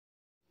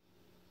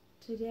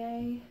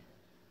Today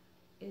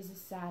is a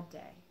sad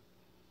day.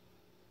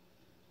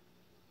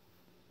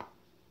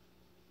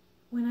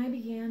 When I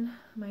began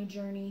my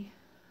journey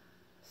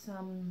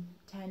some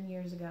 10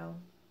 years ago,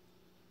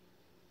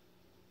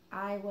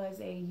 I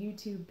was a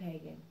YouTube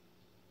pagan.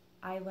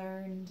 I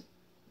learned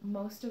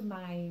most of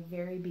my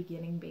very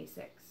beginning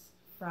basics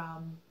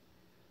from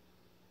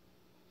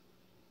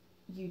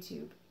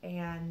YouTube,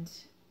 and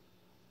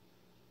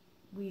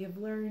we have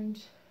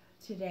learned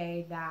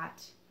today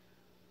that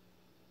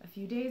a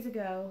few days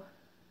ago,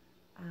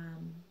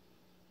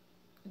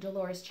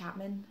 Delores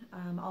Chapman,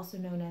 also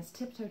known as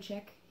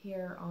Tiptoechick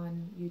here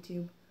on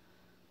YouTube,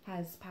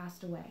 has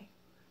passed away.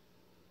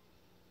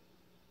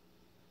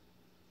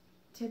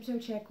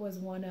 Tiptoechick was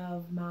one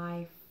of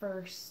my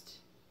first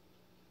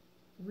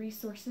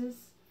resources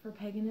for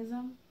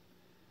paganism,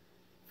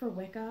 for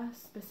Wicca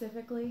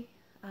specifically.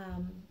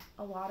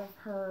 A lot of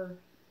her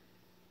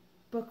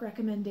book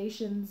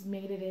recommendations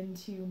made it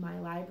into my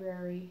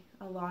library.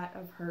 A lot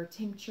of her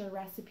tincture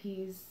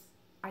recipes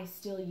I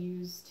still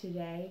use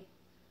today.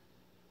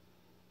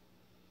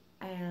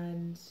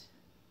 And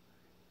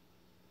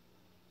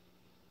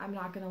I'm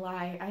not gonna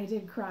lie, I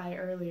did cry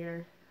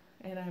earlier,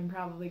 and I'm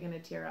probably gonna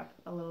tear up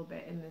a little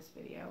bit in this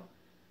video.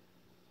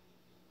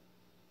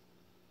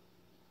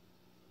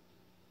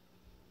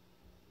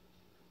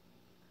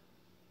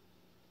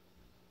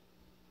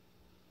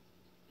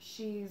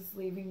 She's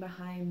leaving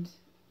behind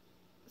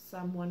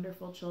some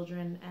wonderful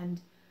children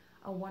and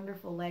a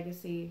wonderful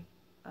legacy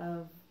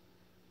of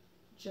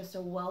just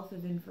a wealth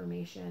of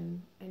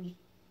information. And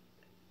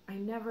I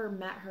never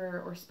met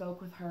her or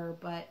spoke with her,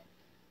 but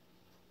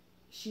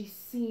she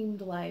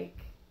seemed like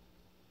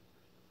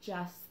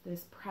just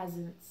this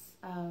presence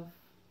of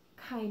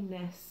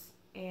kindness,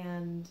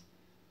 and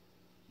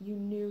you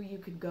knew you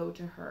could go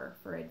to her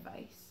for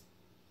advice.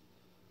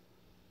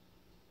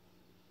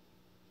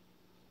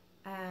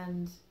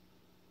 And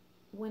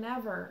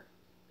whenever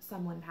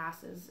someone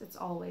passes, it's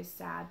always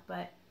sad,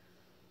 but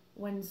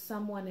when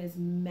someone is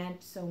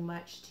meant so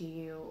much to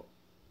you,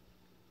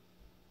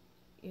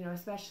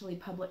 especially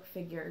public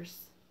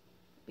figures,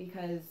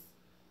 because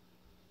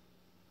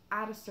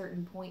at a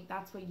certain point,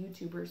 that's what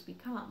YouTubers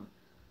become.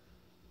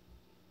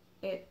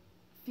 It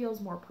feels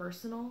more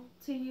personal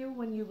to you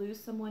when you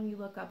lose someone you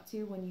look up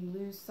to, when you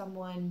lose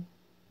someone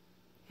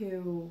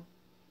who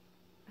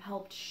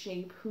helped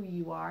shape who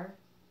you are.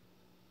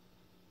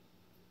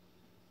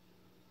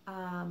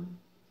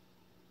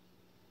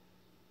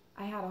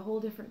 I had a whole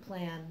different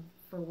plan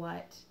for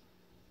what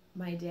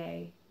my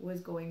day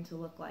was going to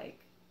look like,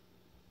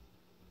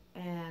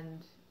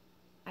 and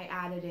I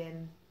added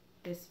in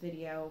this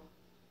video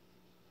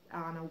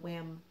on a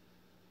whim.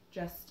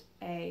 Just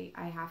I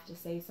have to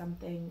say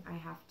something. I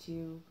have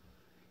to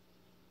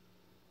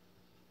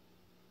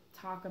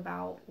talk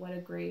about what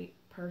a great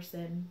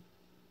person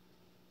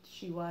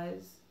she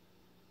was.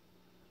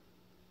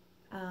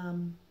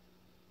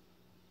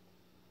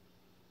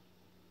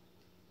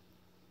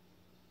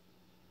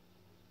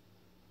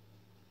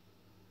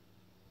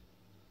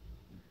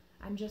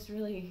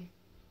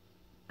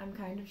 I'm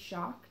kind of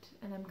shocked,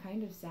 and I'm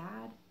kind of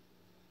sad.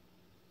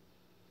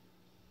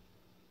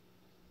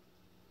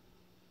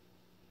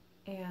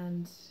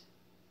 And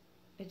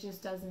it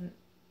just doesn't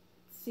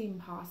seem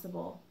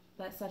possible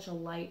that such a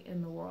light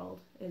in the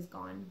world is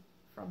gone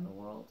from the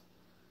world.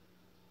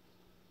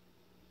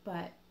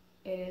 But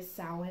it is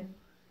Samhain.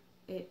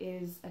 It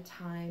is a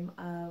time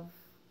of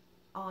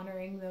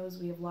honoring those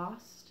we have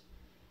lost.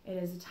 It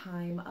is a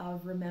time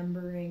of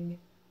remembering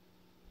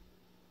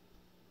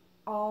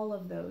all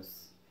of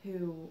those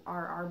who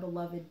are our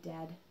beloved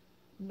dead,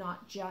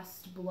 not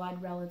just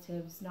blood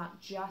relatives,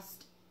 not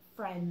just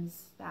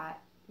friends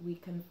that we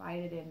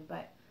confided in,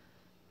 but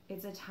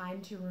it's a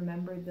time to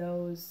remember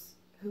those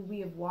who we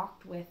have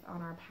walked with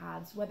on our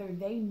paths, whether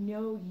they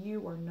know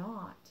you or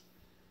not.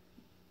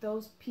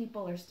 Those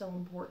people are still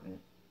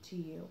important to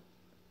you.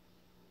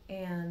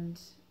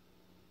 And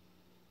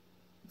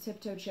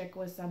Tiptoechick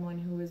was someone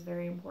who was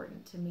very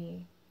important to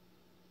me.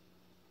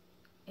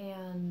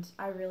 And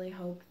I really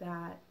hope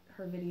that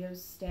her videos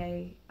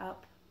stay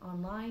up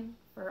online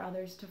for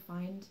others to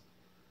find,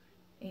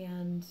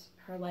 and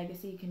her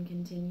legacy can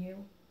continue.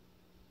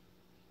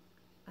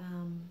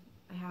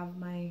 I have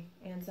my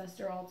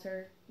ancestor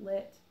altar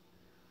lit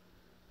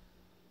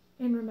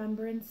in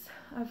remembrance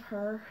of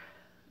her,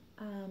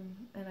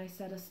 and I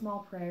said a small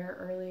prayer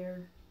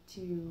earlier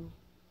to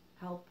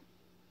help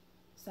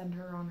send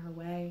her on her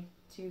way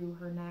to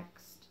her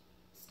next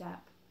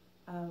step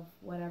of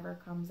whatever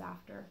comes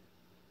after.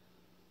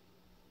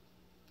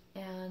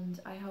 And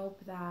I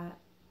hope that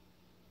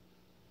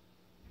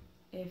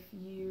if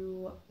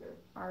you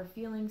are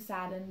feeling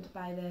saddened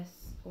by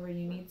this, or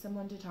you need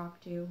someone to talk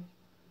to,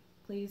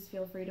 please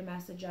feel free to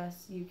message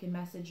us. You can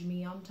message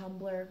me on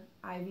Tumblr,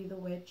 Ivy the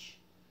Witch,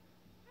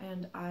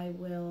 and I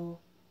will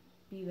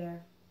be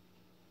there.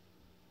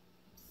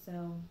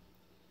 So,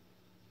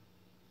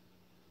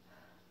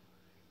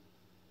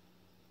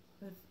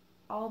 with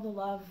all the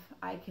love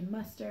I can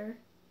muster,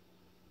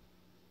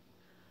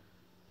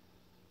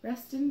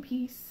 rest in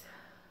peace,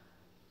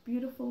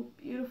 beautiful,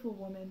 beautiful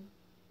woman.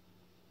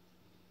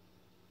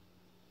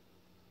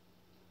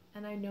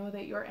 And I know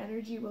that your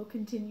energy will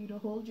continue to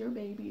hold your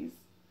babies.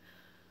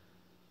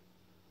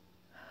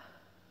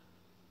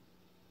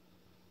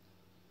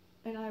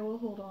 And I will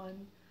hold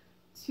on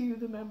to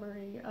the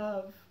memory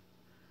of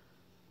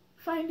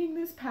finding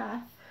this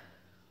path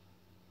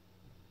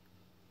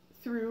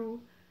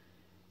through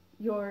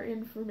your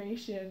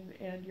information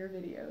and your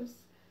videos.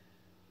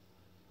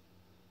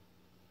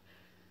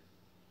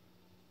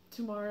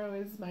 Tomorrow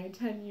is my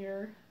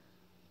 10-year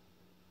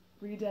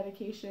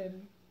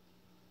rededication,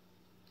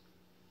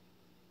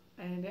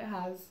 and it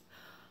has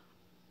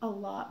a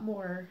lot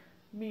more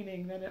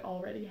meaning than it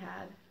already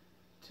had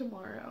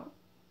tomorrow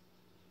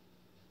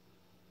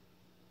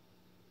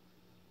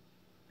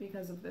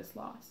because of this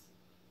loss.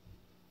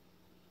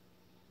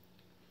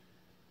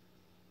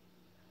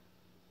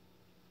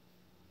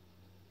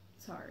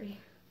 Sorry.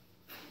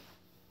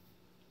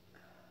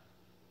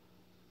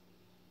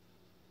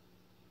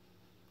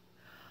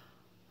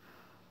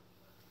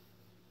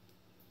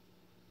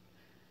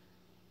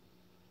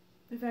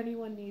 If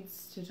anyone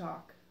needs to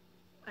talk,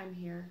 I'm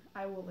here.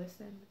 I will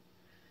listen.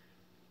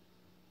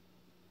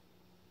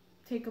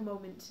 Take a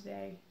moment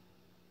today.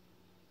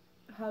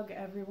 Hug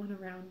everyone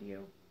around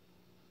you.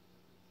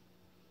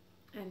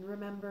 And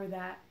remember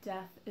that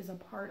death is a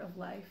part of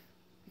life,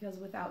 because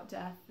without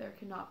death, there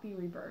cannot be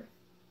rebirth.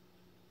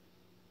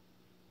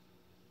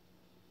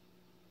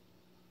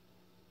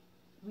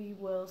 We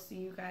will see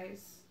you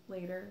guys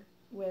later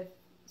with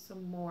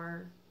some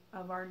more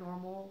of our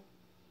normal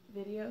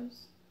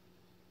videos.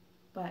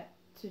 But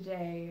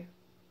today,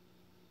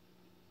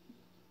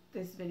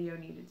 this video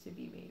needed to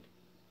be made.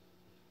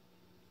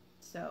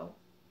 So,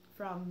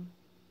 from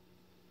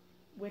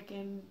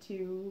Wiccan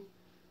to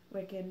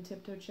Wiccan,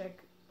 Tiptoechick,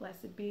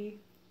 blessed be.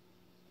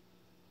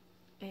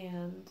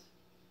 And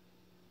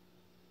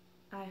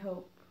I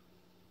hope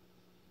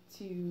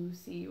to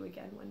see you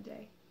again one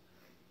day.